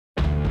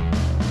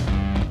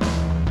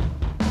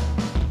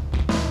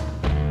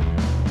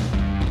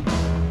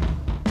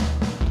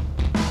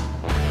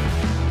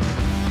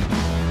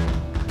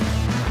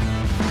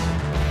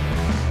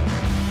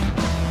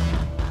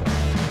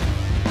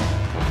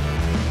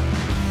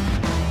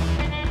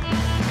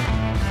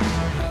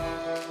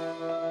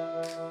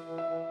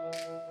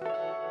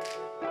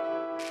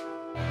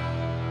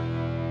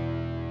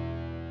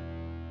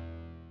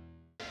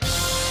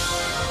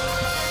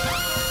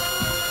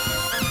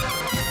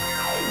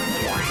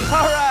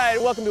All right,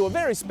 welcome to a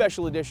very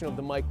special edition of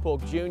the Mike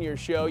Polk Jr.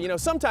 Show. You know,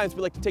 sometimes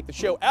we like to take the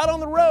show out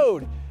on the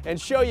road and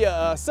show you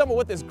some of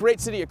what this great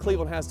city of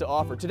Cleveland has to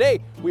offer.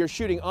 Today, we are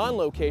shooting on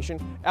location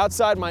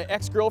outside my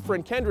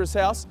ex-girlfriend Kendra's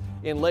house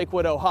in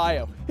Lakewood,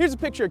 Ohio. Here's a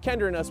picture of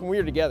Kendra and us when we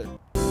were together.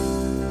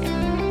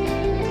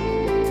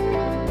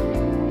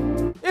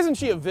 Isn't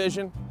she a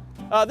vision?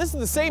 This is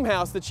the same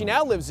house that she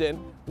now lives in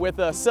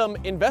with some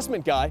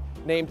investment guy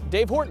named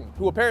Dave Horton,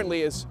 who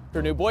apparently is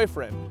her new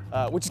boyfriend.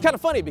 Which is kind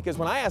of funny because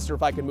when I asked her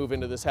if I could move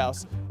into this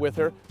house with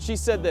her, she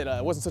said that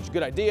it wasn't such a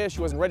good idea,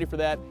 she wasn't ready for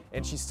that,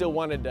 and she still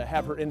wanted to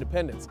have her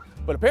independence.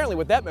 But apparently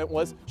what that meant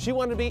was she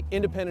wanted to be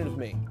independent of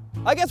me.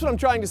 I guess what I'm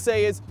trying to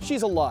say is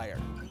she's a liar.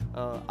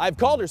 I've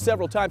called her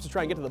several times to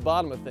try and get to the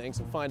bottom of things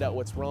and find out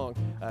what's wrong.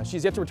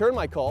 She's yet to return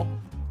my call,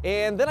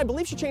 and then I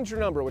believe she changed her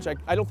number, which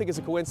I don't think is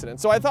a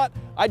coincidence. So I thought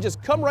I'd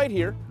just come right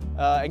here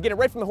and get it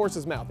right from the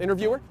horse's mouth.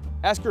 Interview her,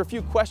 ask her a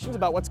few questions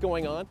about what's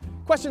going on.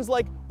 Questions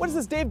like, what does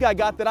this Dave guy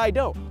got that I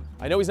don't?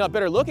 I know he's not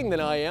better looking than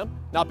I am,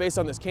 not based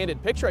on this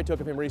candid picture I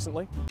took of him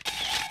recently.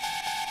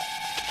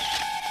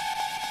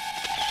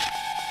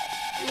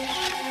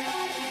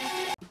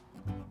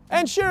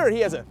 And sure, he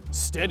has a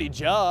steady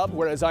job,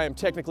 whereas I am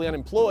technically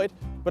unemployed,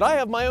 but I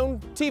have my own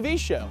TV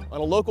show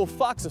on a local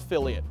Fox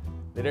affiliate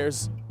that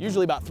airs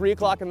usually about 3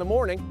 o'clock in the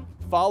morning,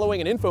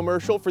 following an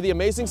infomercial for the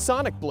amazing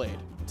Sonic Blade.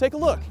 Take a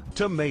look.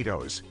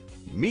 Tomatoes,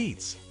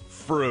 meats,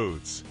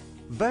 fruits,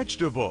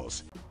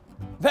 vegetables.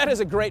 That is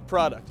a great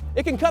product.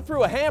 It can cut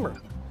through a hammer.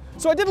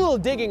 So I did a little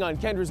digging on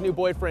Kendra's new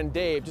boyfriend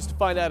Dave just to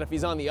find out if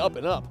he's on the up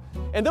and up.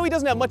 And though he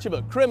doesn't have much of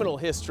a criminal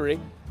history,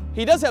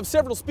 he does have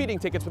several speeding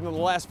tickets within the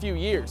last few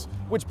years,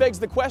 which begs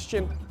the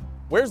question,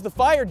 where's the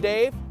fire,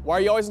 Dave? Why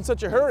are you always in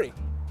such a hurry?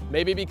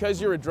 Maybe because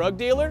you're a drug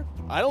dealer?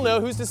 I don't know,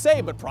 who's to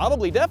say, but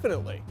probably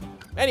definitely.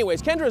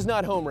 Anyways, Kendra's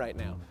not home right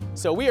now,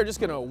 so we are just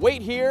gonna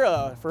wait here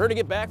for her to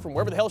get back from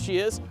wherever the hell she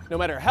is, no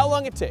matter how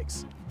long it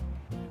takes.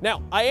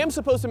 Now, I am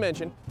supposed to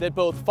mention that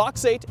both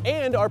Fox 8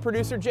 and our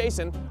producer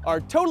Jason are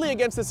totally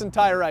against this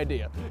entire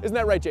idea. Isn't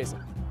that right,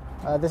 Jason?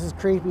 This is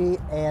creepy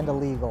and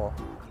illegal.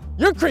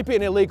 You're creepy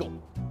and illegal.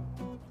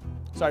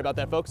 Sorry about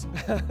that, folks.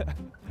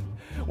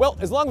 Well,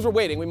 as long as we're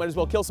waiting, we might as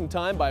well kill some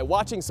time by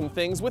watching some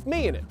things with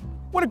me in it.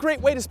 What a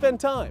great way to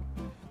spend time.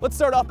 Let's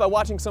start off by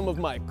watching some of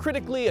my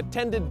critically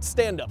attended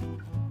stand-up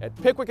at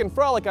Pickwick and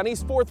Frolic on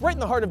East 4th, right in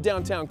the heart of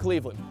downtown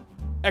Cleveland.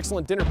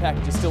 Excellent dinner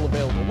package is still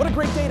available. What a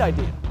great date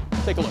idea.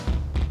 Take a look.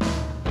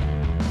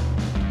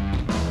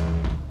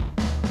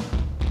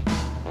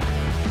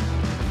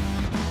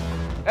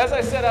 As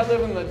I said, I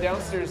live in the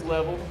downstairs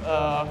level.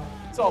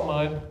 It's all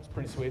mine. It's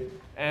pretty sweet.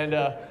 And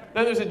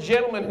then there's a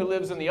gentleman who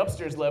lives in the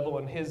upstairs level,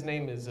 and his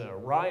name is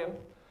Ryan.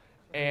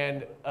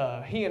 And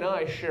he and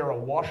I share a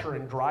washer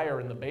and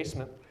dryer in the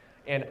basement,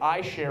 and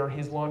I share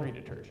his laundry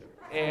detergent.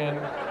 And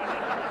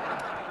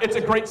it's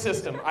a great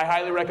system. I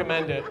highly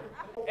recommend it.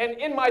 And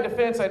in my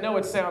defense, I know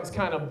it sounds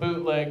kind of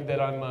bootleg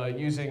that I'm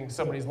using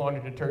somebody's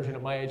laundry detergent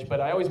at my age, but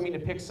I always mean to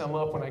pick some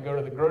up when I go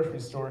to the grocery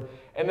store,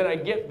 and then I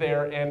get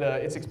there and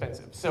it's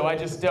expensive. So I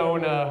just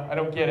don't, I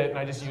don't get it, and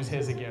I just use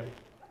his again.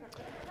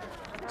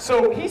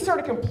 So he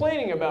started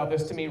complaining about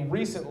this to me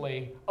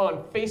recently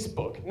on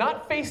Facebook,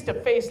 not face to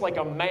face like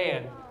a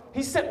man.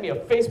 He sent me a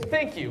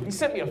thank you. He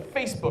sent me a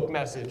Facebook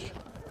message,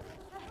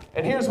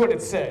 and here's what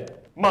it said.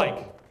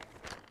 Mike,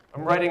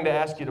 I'm writing to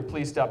ask you to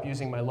please stop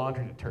using my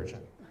laundry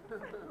detergent.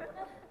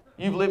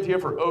 You've lived here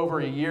for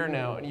over a year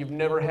now, and you've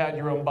never had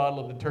your own bottle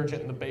of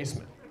detergent in the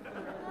basement.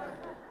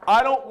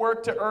 I don't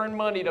work to earn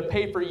money to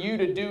pay for you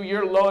to do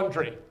your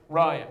laundry,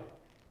 Ryan.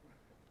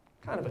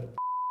 Kind of a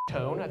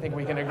tone, I think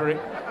we can agree.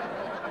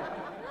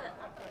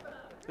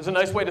 There's a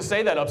nice way to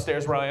say that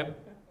upstairs, Ryan.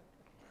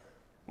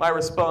 My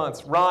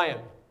response,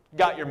 Ryan,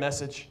 got your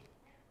message.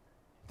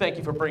 Thank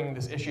you for bringing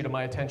this issue to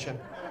my attention.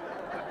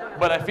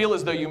 But I feel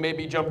as though you may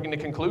be jumping to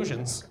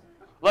conclusions.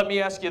 Let me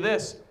ask you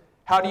this.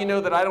 How do you know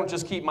that I don't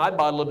just keep my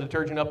bottle of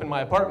detergent up in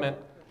my apartment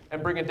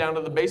and bring it down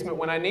to the basement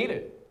when I need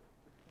it?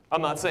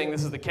 I'm not saying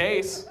this is the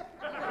case.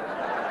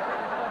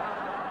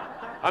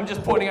 I'm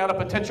just pointing out a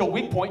potential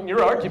weak point in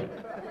your argument.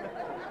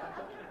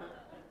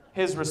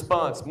 His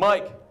response,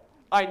 Mike,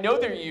 I know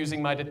they're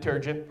using my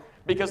detergent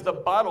because the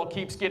bottle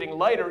keeps getting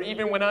lighter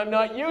even when I'm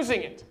not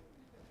using it.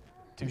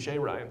 Touché,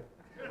 Ryan.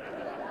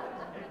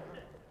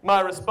 My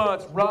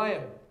response,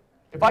 Ryan,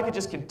 if I could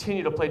just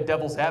continue to play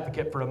devil's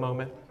advocate for a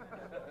moment.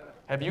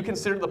 Have you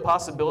considered the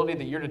possibility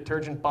that your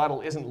detergent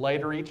bottle isn't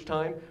lighter each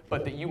time,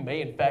 but that you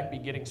may in fact be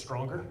getting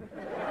stronger?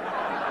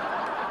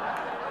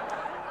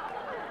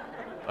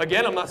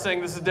 Again, I'm not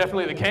saying this is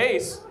definitely the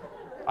case.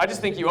 I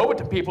just think you owe it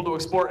to people to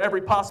explore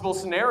every possible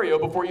scenario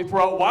before you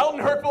throw out wild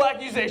and hurtful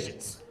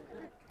accusations.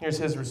 Here's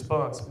his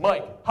response.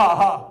 Mike, ha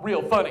ha,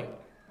 real funny.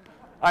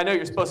 I know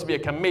you're supposed to be a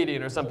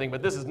comedian or something,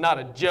 but this is not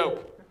a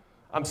joke.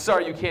 I'm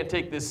sorry you can't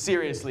take this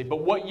seriously,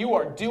 but what you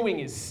are doing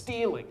is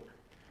stealing.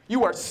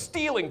 You are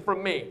stealing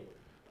from me.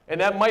 And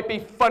that might be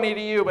funny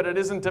to you, but it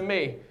isn't to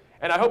me.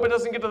 And I hope it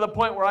doesn't get to the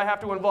point where I have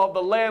to involve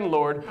the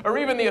landlord or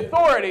even the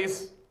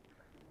authorities,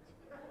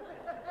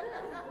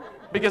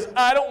 because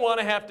I don't want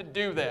to have to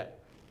do that.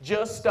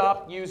 Just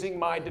stop using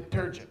my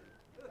detergent.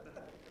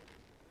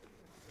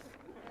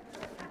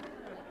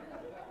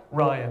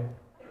 Ryan,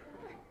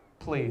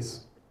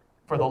 please,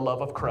 for the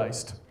love of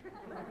Christ,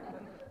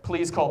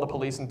 please call the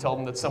police and tell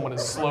them that someone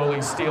is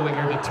slowly stealing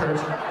your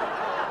detergent.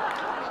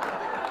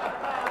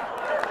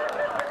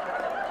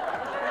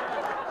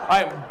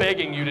 I am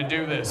begging you to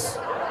do this.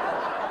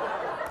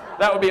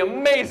 That would be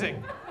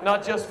amazing,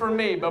 not just for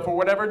me, but for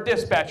whatever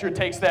dispatcher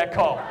takes that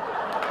call.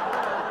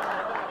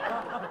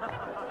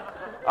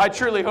 I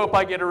truly hope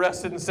I get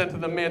arrested and sent to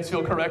the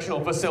Mansfield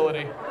Correctional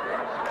Facility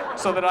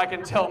so that I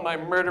can tell my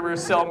murderer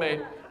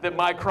cellmate that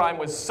my crime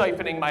was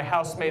siphoning my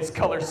housemate's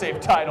color-safe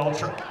Tide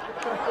Ultra.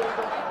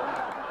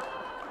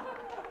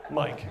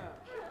 Mike.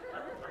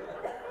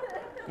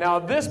 Now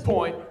at this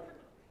point,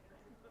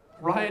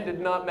 Ryan did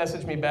not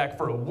message me back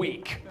for a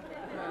week.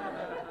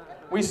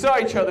 We saw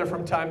each other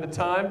from time to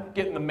time,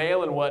 getting the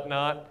mail and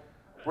whatnot.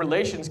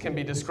 Relations can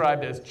be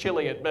described as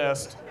chilly at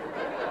best.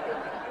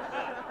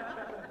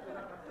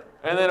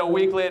 And then a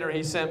week later,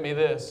 he sent me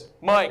this.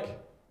 Mike,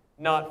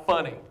 not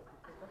funny.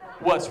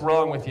 What's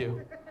wrong with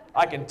you?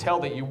 I can tell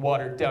that you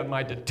watered down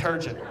my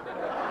detergent.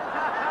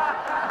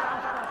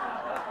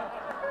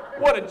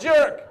 What a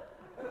jerk!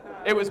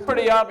 It was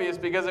pretty obvious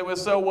because it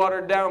was so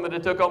watered down that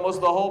it took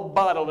almost the whole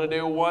bottle to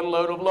do one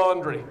load of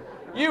laundry.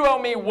 You owe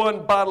me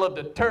one bottle of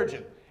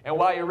detergent, and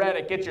while you're at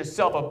it, get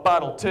yourself a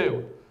bottle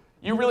too.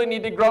 You really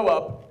need to grow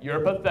up.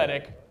 You're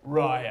pathetic,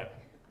 Ryan.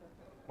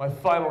 My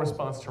final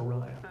response to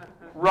Ryan.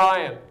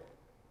 Ryan,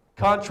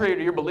 contrary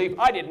to your belief,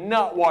 I did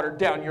not water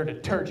down your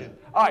detergent.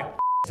 I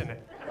in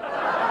it.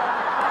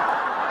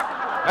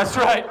 That's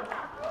right.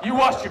 You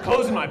washed your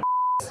clothes in my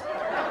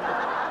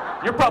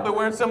You're probably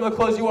wearing some of the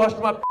clothes you washed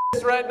in my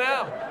right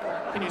now.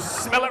 Can you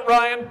smell it,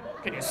 Ryan?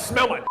 Can you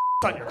smell my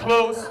on your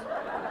clothes?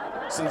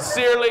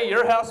 Sincerely,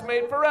 your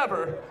housemate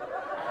forever,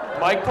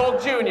 Mike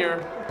Polk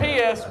Jr.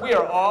 P.S. We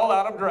are all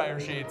out of dryer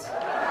sheets.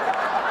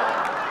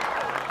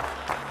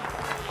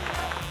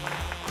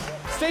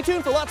 Stay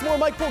tuned for lots more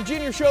Mike Polk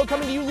Jr. show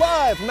coming to you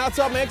live from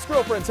outside my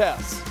ex-girlfriend's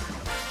house.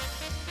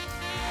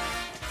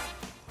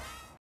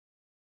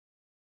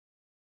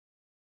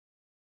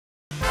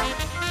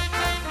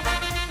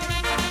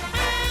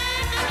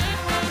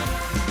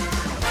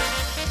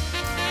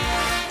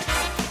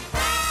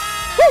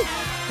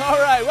 All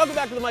right, welcome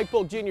back to the Mike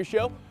Polk Jr.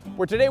 Show,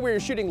 where today we are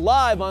shooting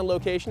live on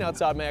location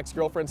outside my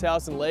ex-girlfriend's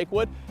house in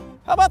Lakewood.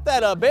 How about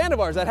that band of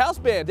ours, that house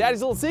band, Daddy's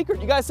Little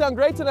Secret? You guys sound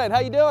great tonight. How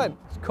you doing?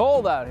 It's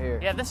cold out here.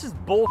 Yeah, this is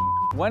bull.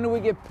 When do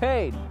we get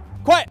paid?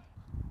 Quiet!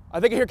 I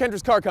think I hear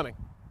Kendra's car coming.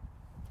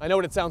 I know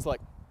what it sounds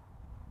like.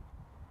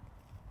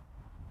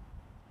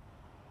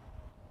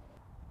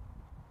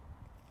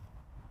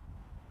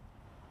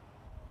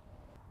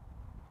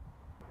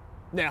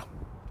 No,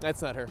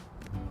 that's not her.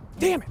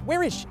 Damn it,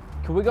 where is she?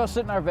 Can we go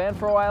sit in our van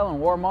for a while and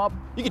warm up?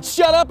 You can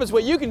shut up is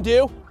what you can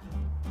do,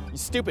 you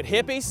stupid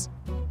hippies.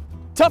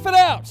 Tough it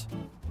out!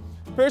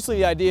 Personally,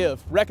 the idea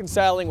of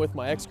reconciling with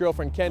my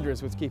ex-girlfriend Kendra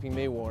is what's keeping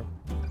me warm.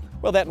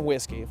 Well, that and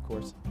whiskey, of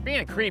course.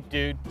 Being a creep,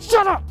 dude.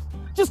 Shut up!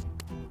 Just...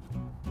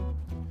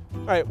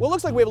 All right, well, it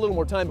looks like we have a little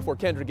more time before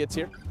Kendra gets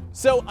here.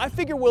 So I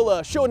figure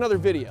we'll show another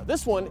video.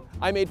 This one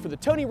I made for the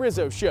Tony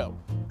Rizzo Show.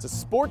 It's a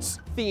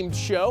sports-themed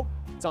show.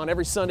 It's on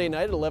every Sunday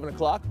night at 11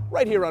 o'clock,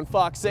 right here on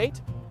Fox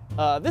 8.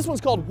 This one's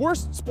called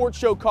Worst Sports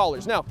Show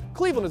Callers. Now,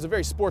 Cleveland is a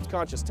very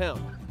sports-conscious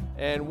town,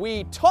 and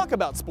we talk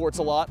about sports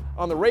a lot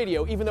on the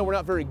radio, even though we're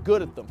not very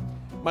good at them.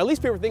 My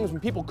least favorite thing is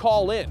when people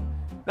call in.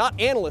 Not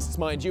analysts,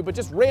 mind you, but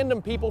just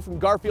random people from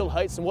Garfield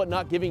Heights and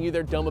whatnot giving you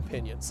their dumb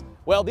opinions.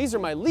 Well, these are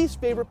my least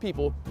favorite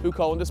people who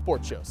call into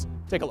sports shows.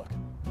 Take a look.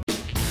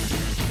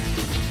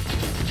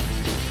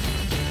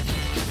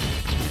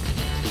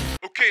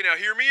 Okay, now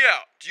hear me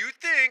out. Do you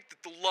think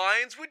that the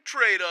Lions would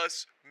trade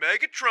us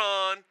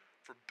Megatron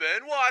for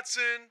Ben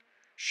Watson,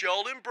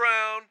 Sheldon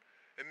Brown,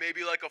 and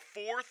maybe like a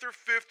 4th or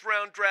 5th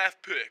round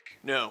draft pick?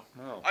 No.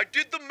 I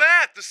did the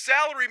math. The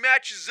salary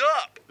matches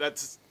up.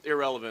 That's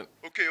irrelevant.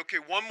 Okay,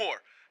 one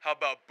more. How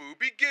about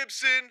Boobie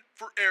Gibson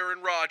for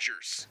Aaron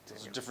Rodgers?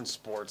 Those are different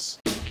sports.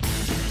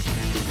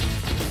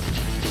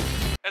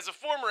 As a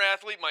former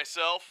athlete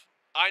myself,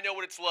 I know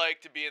what it's like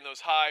to be in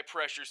those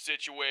high-pressure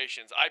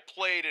situations. I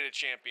played in a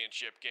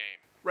championship game.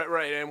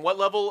 Right. And what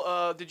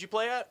level did you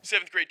play at?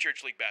 7th grade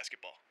church league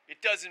basketball.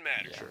 It doesn't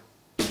matter. Yeah. Sure.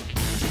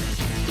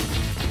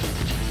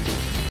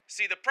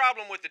 See, the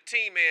problem with the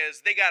team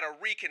is they gotta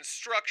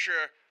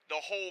reconstructure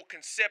the whole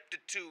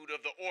conceptitude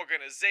of the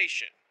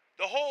organization.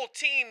 The whole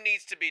team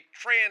needs to be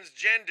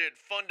transgendered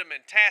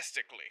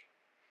fundamentastically.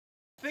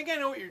 I think I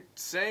know what you're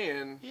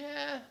saying.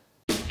 Yeah.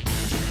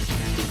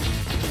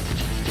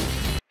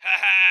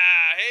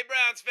 Haha, hey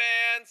Browns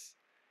fans.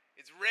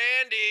 It's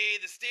Randy,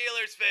 the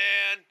Steelers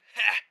fan.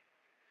 Ha!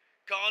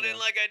 Calling in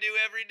like I do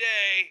every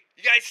day.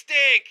 You guys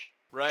stink.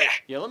 Right.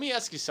 Yeah, let me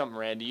ask you something,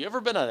 Randy. You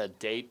ever been on a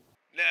date?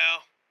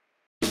 No.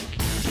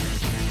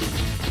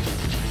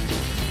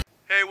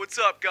 Hey, what's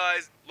up,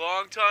 guys?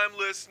 Long-time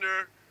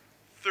listener,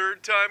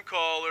 third-time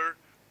caller,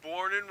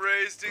 born and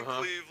raised in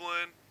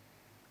Cleveland,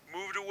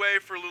 moved away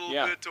for a little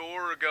bit to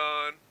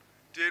Oregon,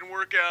 Didn't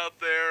work out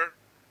there.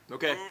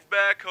 Okay. Moved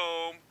back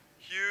home.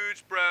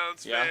 Huge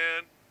Browns Yeah.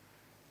 fan.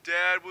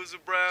 Dad was a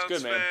Browns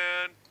good, man.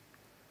 fan.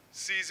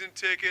 Season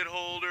ticket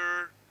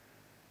holder.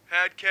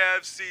 Had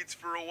Cavs seats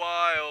for a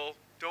while.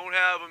 Don't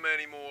have them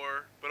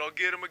anymore, but I'll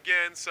get them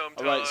again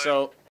sometime. All right,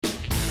 so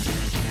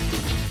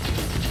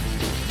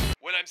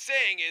What I'm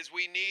saying is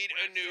we need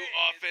a new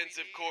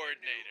offensive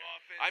coordinator.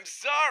 I'm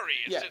sorry.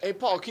 It's yeah. just, Hey,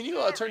 Paul, can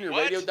you turn your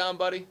What? radio down,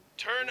 buddy?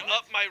 turn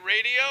up my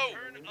radio.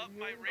 Turn up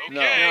my radio.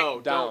 No, Okay.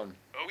 no, down.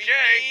 Okay. We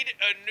need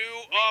a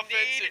new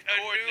offensive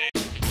coordinator.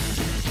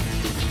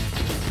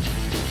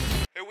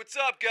 Hey, what's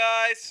up,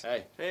 guys?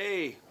 Hey.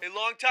 Hey. Hey,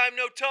 long time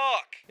no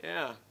talk.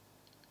 Yeah.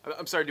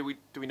 I'm sorry. Do we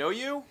know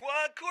you?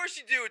 Well, of course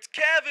you do. It's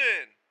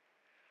Kevin.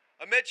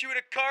 I met you at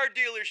a car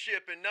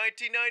dealership in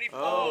 1994.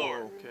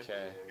 Oh. Okay.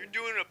 Okay. You're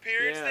doing an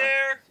appearance Yeah.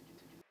 there?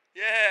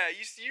 Yeah,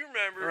 you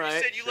remember. All right,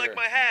 You said you sure. liked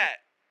my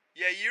hat.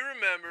 Yeah, you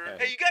remember.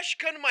 Hey. Hey, you guys should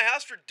come to my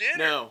house for dinner.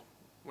 No,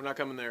 we're not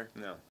coming there.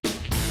 No.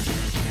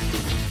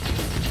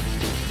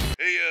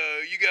 Hey,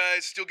 you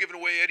guys still giving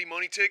away Eddie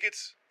Money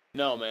tickets?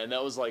 No, man,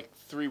 that was like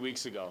 3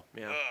 weeks ago.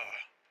 Yeah.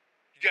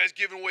 You guys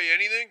giving away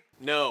anything?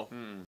 No.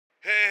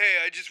 Hey,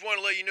 I just want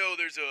to let you know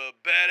there's a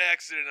bad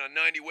accident on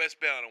 90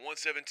 westbound on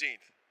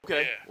 117th.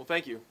 Okay. Yeah. Well,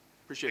 thank you.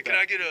 Appreciate Can that.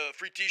 I get a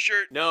free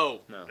t-shirt?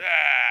 No. No.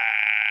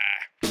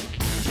 Ah.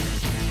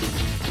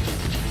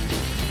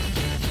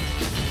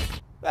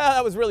 Well,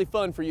 that was really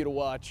fun for you to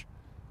watch.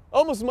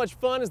 Almost as much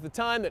fun as the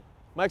time that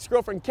my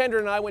ex-girlfriend Kendra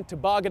and I went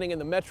tobogganing in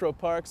the metro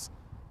parks.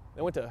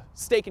 Then went to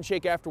Steak and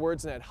Shake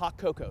afterwards and had hot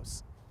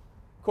cocos.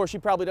 Of course, she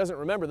probably doesn't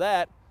remember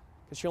that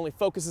because she only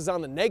focuses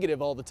on the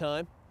negative all the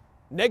time.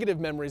 Negative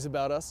memories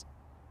about us.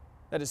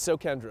 That is so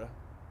Kendra.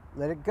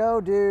 Let it go,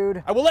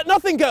 dude. I will let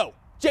nothing go,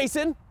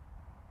 Jason.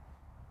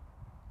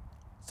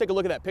 Let's take a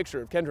look at that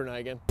picture of Kendra and I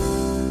again.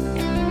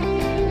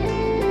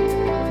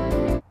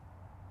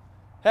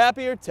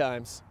 Happier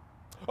times.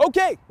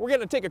 Okay, we're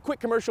gonna take a quick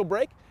commercial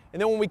break, and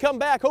then when we come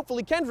back,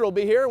 hopefully Kendra will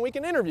be here and we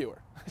can interview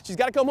her. She's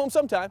gotta come home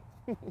sometime.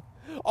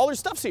 All her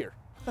stuff's here.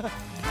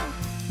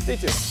 Stay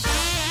tuned.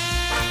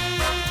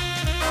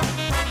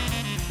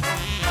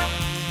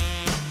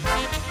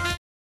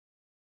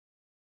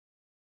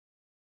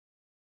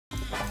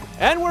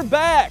 And we're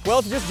back. Well,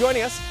 if you're just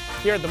joining us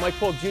here at the Mike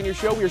Polk Jr.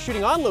 Show, we are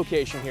shooting on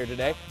location here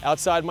today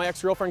outside my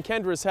ex-girlfriend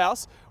Kendra's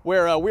house,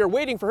 where we are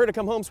waiting for her to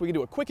come home so we can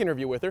do a quick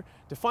interview with her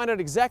to find out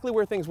exactly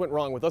where things went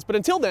wrong with us. But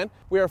until then,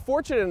 we are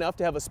fortunate enough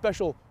to have a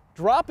special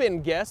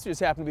drop-in guest who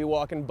just happened to be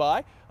walking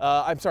by.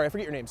 I'm sorry, I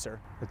forget your name,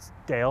 sir. It's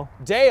Dale.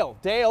 Dale.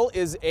 Dale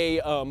is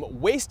a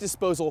waste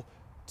disposal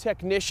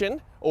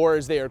technician, or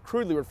as they are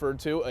crudely referred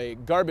to, a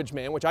garbage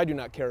man, which I do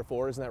not care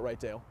for. Isn't that right,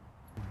 Dale?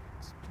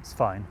 It's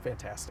fine.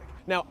 Fantastic.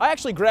 Now, I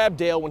actually grabbed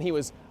Dale when he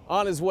was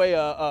on his way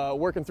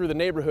working through the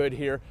neighborhood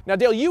here. Now,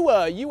 Dale, you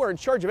are in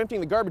charge of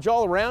emptying the garbage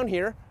all around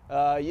here,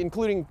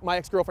 including my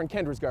ex-girlfriend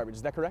Kendra's garbage.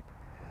 Is that correct?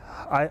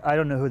 I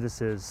don't know who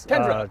this is.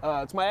 Kendra,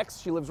 it's my ex.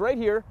 She lives right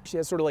here. She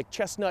has sort of like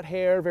chestnut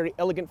hair, very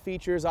elegant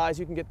features, eyes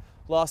you can get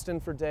lost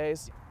in for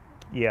days.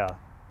 Yeah.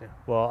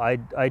 Well,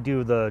 I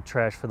do the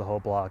trash for the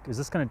whole block. Is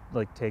this gonna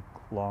like take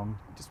long?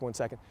 Just one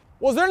second.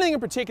 Well, is there anything in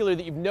particular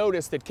that you've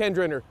noticed that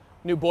Kendra and her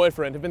new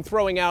boyfriend have been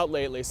throwing out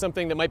lately?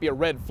 Something that might be a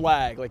red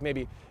flag, like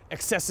maybe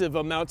excessive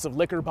amounts of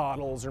liquor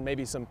bottles, or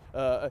maybe some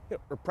or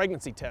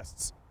pregnancy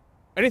tests.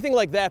 Anything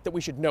like that that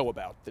we should know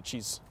about that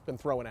she's been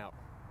throwing out?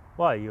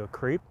 Why, you a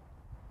creep?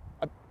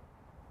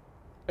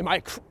 Am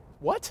I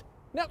what?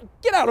 Now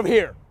get out of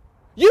here!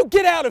 You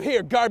get out of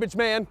here, garbage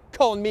man!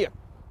 Calling me a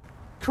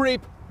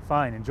creep.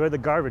 Fine, enjoy the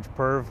garbage,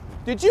 perv.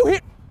 Did you hear,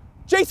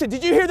 Jason?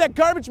 Did you hear that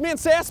garbage man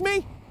sass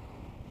me?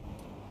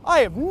 I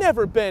have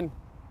never been.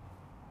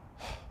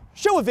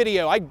 Show a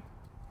video.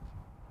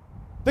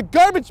 The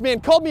garbage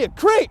man called me a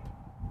creep.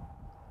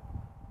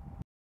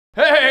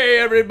 Hey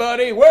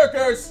everybody,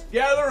 workers,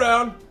 gather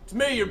around. It's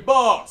me, your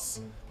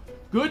boss.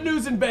 Good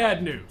news and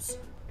bad news.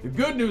 The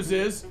good news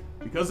is,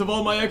 because of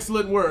all my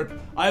excellent work,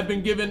 I've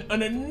been given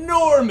an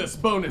enormous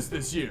bonus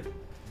this year.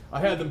 I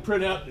had them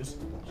print out this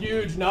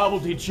huge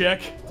novelty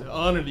check to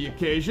honor the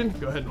occasion.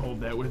 Go ahead and hold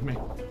that with me.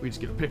 We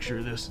just get a picture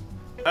of this.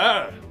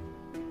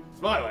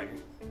 Smiling.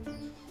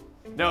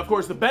 Now, of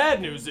course, the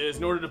bad news is,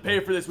 in order to pay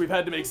for this, we've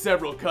had to make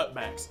several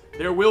cutbacks.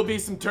 There will be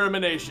some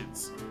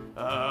terminations.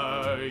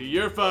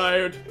 You're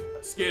fired.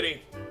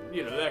 Skinny,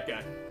 you know, that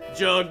guy.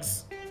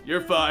 Jugs,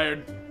 you're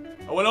fired.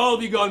 I want all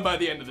of you gone by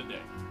the end of the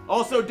day.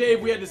 Also,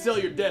 Dave, we had to sell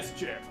your desk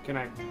chair. Can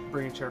I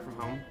bring a chair from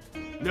home?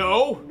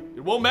 No,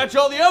 it won't match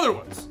all the other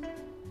ones.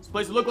 This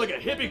place will look like a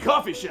hippie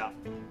coffee shop.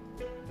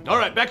 All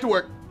right, back to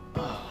work.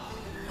 I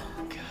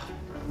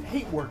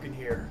hate working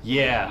here.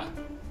 Yeah.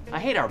 I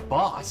hate our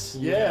boss.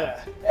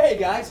 Yeah. Hey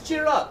guys,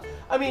 cheer up.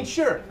 I mean,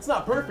 sure, it's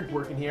not perfect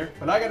working here,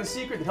 but I got a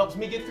secret that helps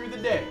me get through the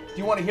day. Do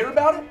you want to hear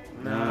about it?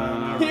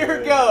 No.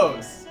 Here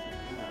goes.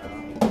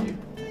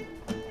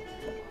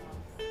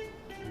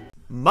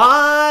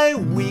 My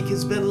week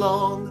has been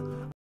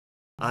long.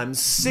 I'm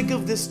sick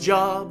of this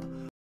job.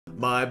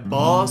 My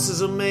boss is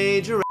a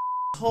major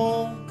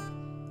asshole.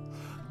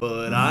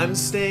 But I'm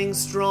staying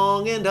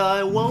strong and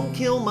I won't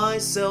kill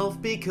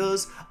myself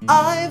because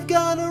I've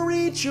got a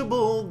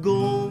reachable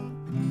goal.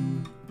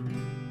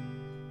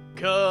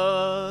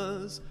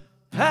 'Cause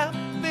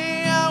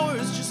happy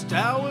hour's just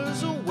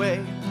hours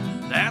away.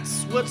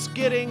 That's what's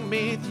getting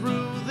me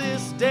through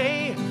this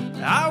day.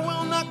 I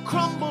will not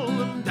crumble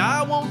and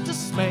I won't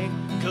dismay,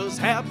 'cause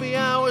happy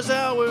hour's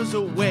hours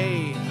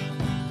away.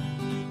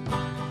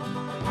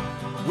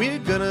 We're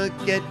gonna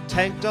get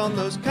tanked on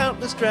those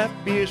countless draft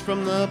beers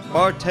from the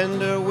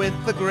bartender with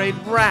the great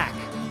rack.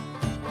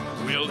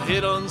 We'll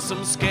hit on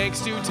some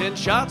skanks, do 10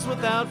 shots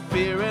without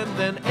fear, and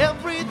then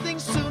everything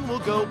soon will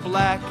go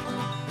black.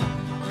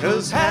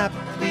 'Cause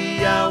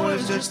happy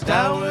hour's just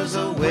hours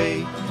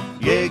away.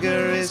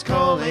 Jaeger is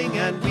calling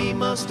and we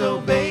must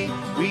obey.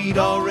 We'd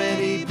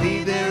already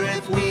be there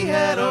if we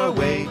had our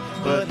way,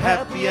 but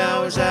happy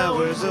hour's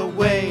hours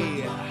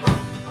away.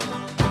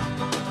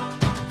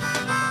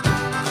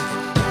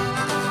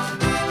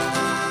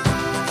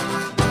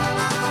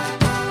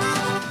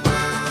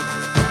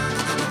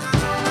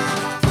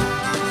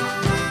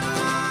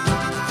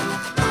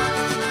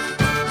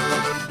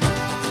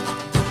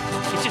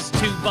 It's just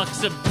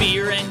 $2 a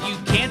beer and you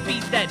can't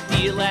beat that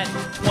deal at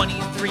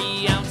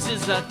 23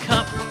 ounces a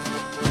cup.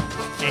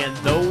 And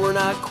though we're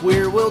not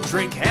queer, we'll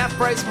drink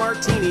half-price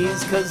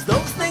martinis, 'cause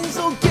those things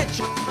will get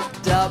you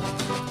up.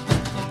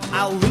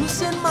 I'll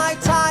loosen my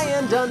tie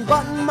and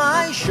unbutton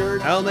my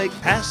shirt. I'll make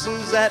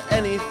passes at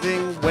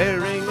anything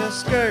wearing a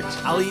skirt.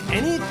 I'll eat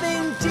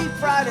anything deep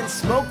fried and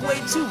smoke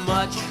way too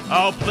much.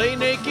 I'll play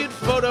naked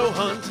photo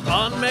hunt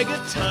on Mega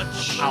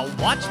Touch. I'll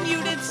watch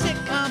muted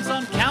sitcoms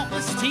on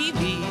countless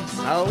TVs.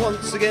 I'll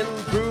once again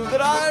prove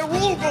that I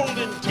rule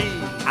Golden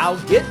Tee. I'll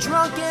get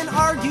drunk and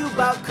argue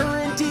about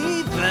current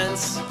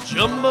events.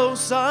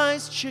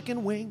 Jumbo-sized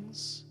chicken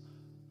wings,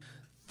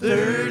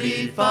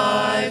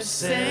 35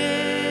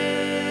 cents.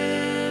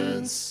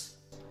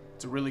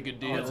 It's a really good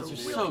deal. Those are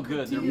so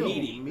good. They're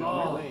meaty.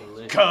 Oh,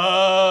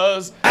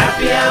 'Cause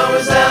Happy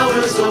hour's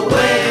hours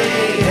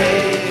away.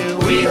 Hey,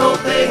 we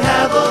hope they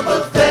have a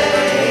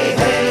buffet.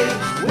 Hey,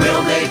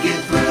 we'll make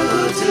it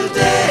through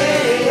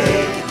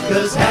today.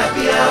 'Cause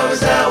happy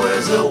hour's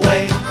hours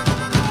away.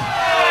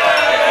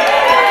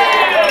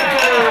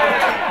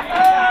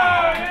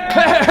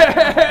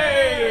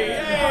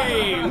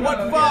 Hey,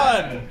 what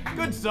fun!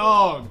 Good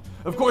song.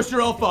 Of course,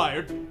 you're all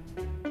fired.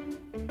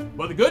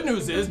 But the good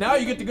news is now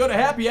you get to go to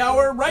happy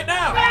hour right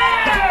now.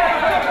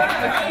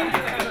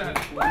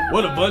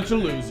 What a bunch of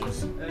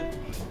losers.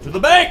 To the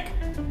bank!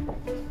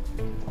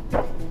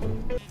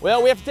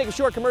 Well, we have to take a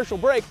short commercial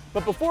break,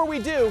 but before we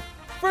do,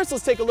 first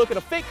let's take a look at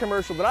a fake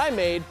commercial that I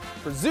made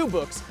for Zoo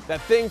Books,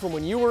 that thing from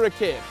when you were a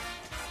kid.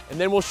 And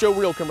then we'll show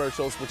real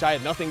commercials, which I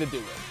had nothing to do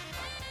with.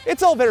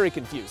 It's all very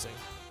confusing.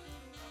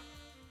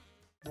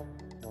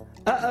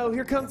 Uh-oh,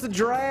 here comes the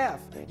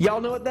giraffe.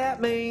 Y'all know what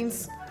that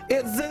means.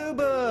 It's Zoo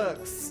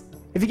Books.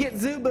 If you get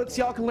Zoo Books,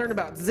 y'all can learn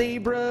about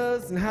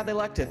zebras and how they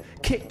like to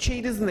kick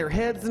cheetahs in their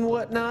heads and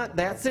whatnot.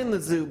 That's in the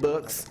Zoo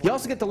Books. You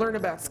also get to learn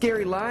about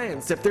scary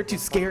lions, except they're too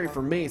scary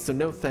for me, so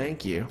no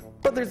thank you.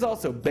 But there's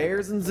also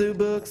bears in Zoo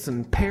Books,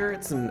 and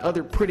parrots and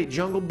other pretty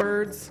jungle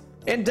birds.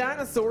 And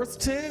dinosaurs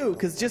too,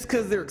 because just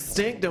because they're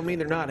extinct don't mean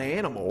they're not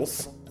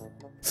animals.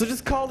 So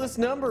just call this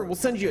number and we'll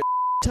send you a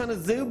ton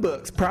of Zoo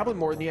Books, probably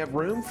more than you have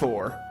room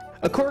for.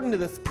 According to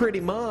this pretty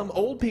mom,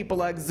 old people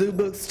like Zoo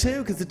Books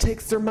too because it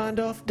takes their mind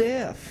off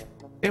death.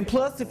 And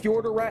plus, if you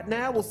order right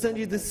now, we'll send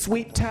you this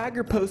sweet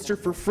tiger poster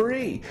for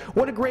free.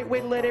 What a great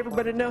way to let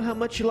everybody know how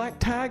much you like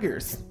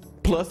tigers.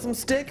 Plus some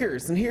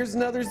stickers, and here's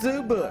another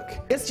Zoo Book.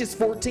 It's just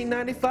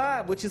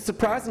 $14.95, which is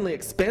surprisingly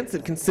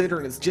expensive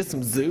considering it's just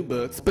some Zoo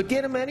Books, but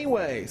get them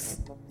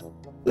anyways.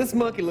 This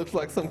monkey looks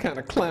like some kind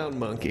of clown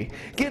monkey.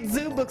 Get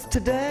Zoo Books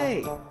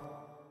today.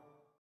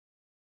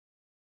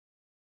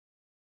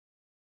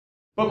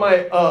 But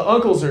my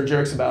uncles are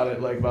jerks about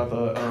it, like about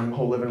the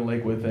whole living in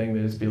Lakewood thing.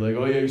 They just be like,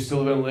 "Oh yeah, you still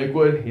live in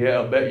Lakewood? Yeah,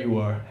 I'll bet you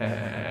are."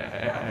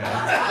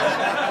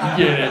 You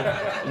get it?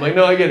 I'm like,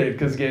 "No, I get it,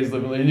 because gays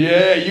live in Lakewood."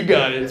 Yeah, you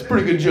got it. It's a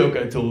pretty good joke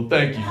I told.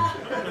 Thank you.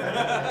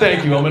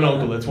 Thank you. I'm an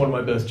uncle. That's one of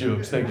my best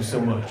jokes. Thank you so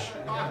much.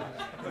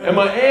 And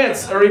my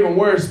aunts are even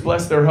worse.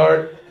 Bless their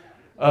heart.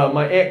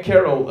 My Aunt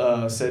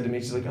Carol said to me,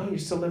 she's like, "Oh, you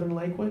still live in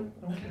Lakewood?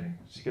 Okay."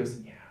 She goes,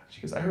 "Yeah."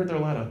 She goes, "I heard there are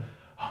a lot of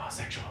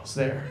homosexuals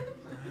there."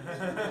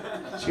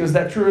 She goes, "Is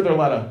that true? Or there are a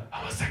lot of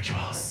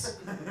homosexuals?"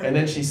 And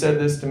then she said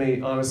this to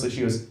me, honestly,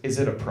 she goes, "Is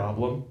it a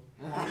problem?"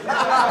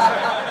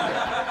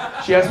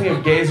 She asked me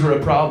if gays were a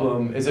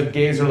problem, as if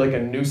gays are like a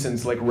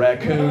nuisance, like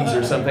raccoons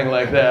or something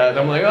like that.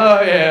 I'm like,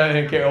 "Oh yeah,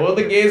 Aunt Carol, well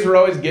the gays are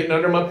always getting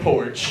under my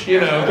porch, you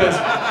know, because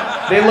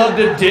they love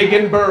to dig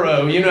and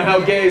burrow, you know how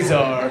gays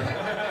are.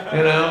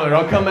 You know, or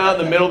I'll come out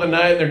in the middle of the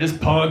night and they're just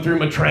pawing through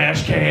my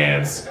trash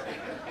cans.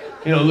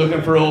 You know,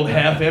 looking for old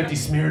half-empty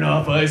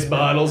Smirnoff ice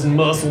bottles and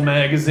muscle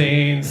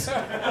magazines. And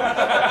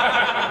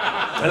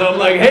I'm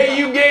like, "Hey,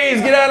 you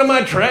gays, get out of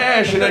my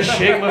trash!" And I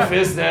shake my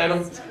fist at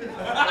them.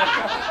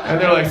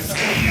 And they're like,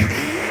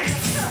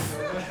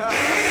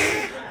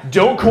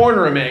 "Don't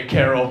corner them, Aunt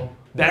Carol.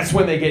 That's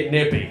when they get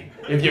nippy."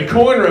 If you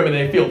corner them and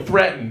they feel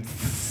threatened,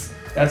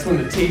 that's when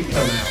the teeth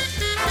come out.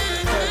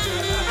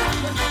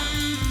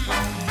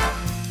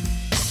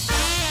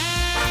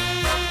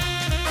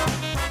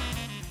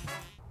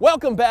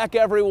 Welcome back,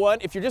 everyone.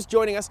 If you're just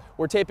joining us,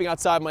 we're taping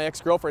outside my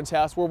ex-girlfriend's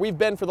house where we've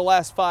been for the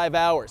last 5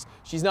 hours.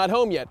 She's not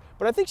home yet,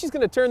 but I think she's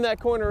gonna turn that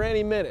corner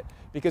any minute,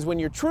 because when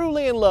you're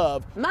truly in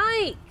love...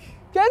 Mike!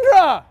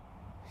 Kendra!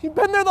 You've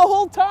been there the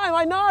whole time.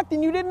 I knocked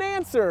and you didn't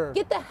answer.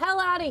 Get the hell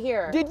out of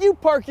here. Did you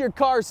park your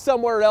car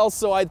somewhere else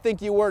so I'd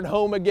think you weren't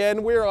home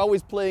again? We're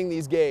always playing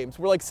these games.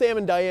 We're like Sam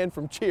and Diane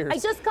from Cheers. I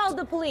just called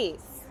the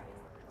police.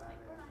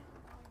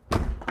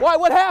 Why?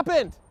 What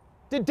happened?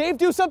 Did Dave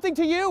do something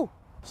to you?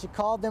 She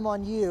called them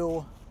on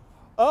you.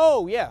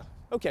 Oh, yeah.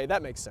 Okay,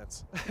 that makes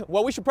sense.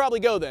 Well, we should probably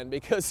go then,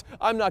 because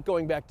I'm not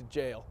going back to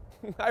jail.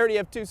 I already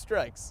have 2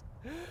 strikes.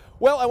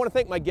 Well, I want to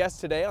thank my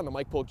guests today on the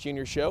Mike Polk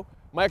Jr. Show,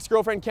 my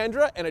ex-girlfriend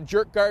Kendra and a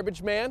jerk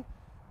garbage man.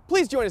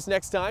 Please join us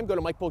next time. Go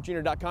to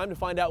MikePolkJr.com to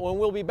find out when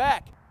we'll be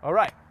back. All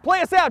right, play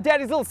us out,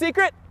 Daddy's little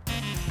secret.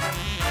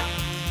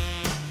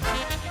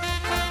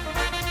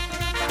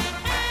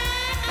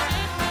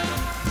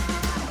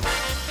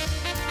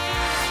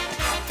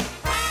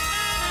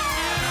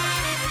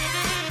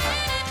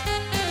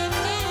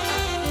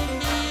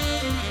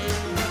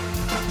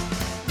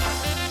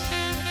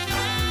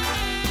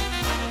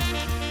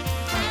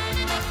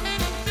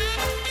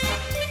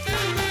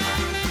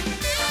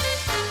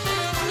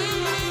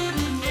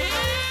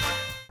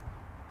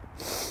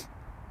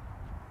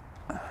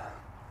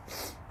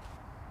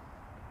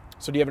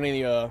 So do you have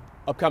any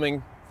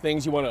upcoming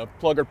things you want to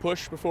plug or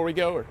push before we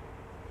go? Or?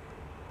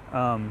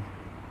 I'm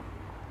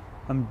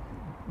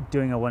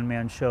doing a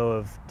one-man show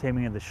of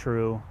Taming of the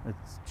Shrew.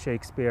 It's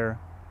Shakespeare.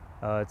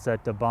 It's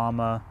at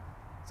Obama.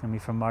 It's going to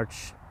be from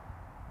March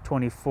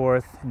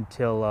 24th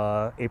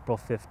until April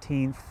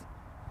 15th,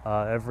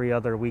 every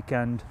other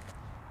weekend.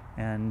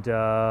 And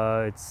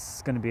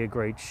it's going to be a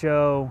great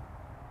show.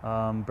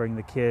 Bring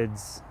the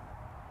kids.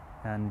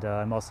 And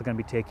I'm also going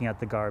to be taking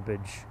out the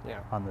garbage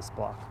on this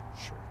block.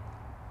 Sure.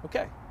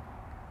 Okay.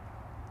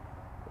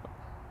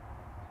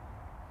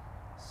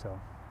 So,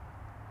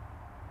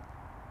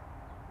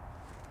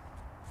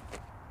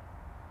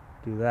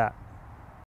 do that.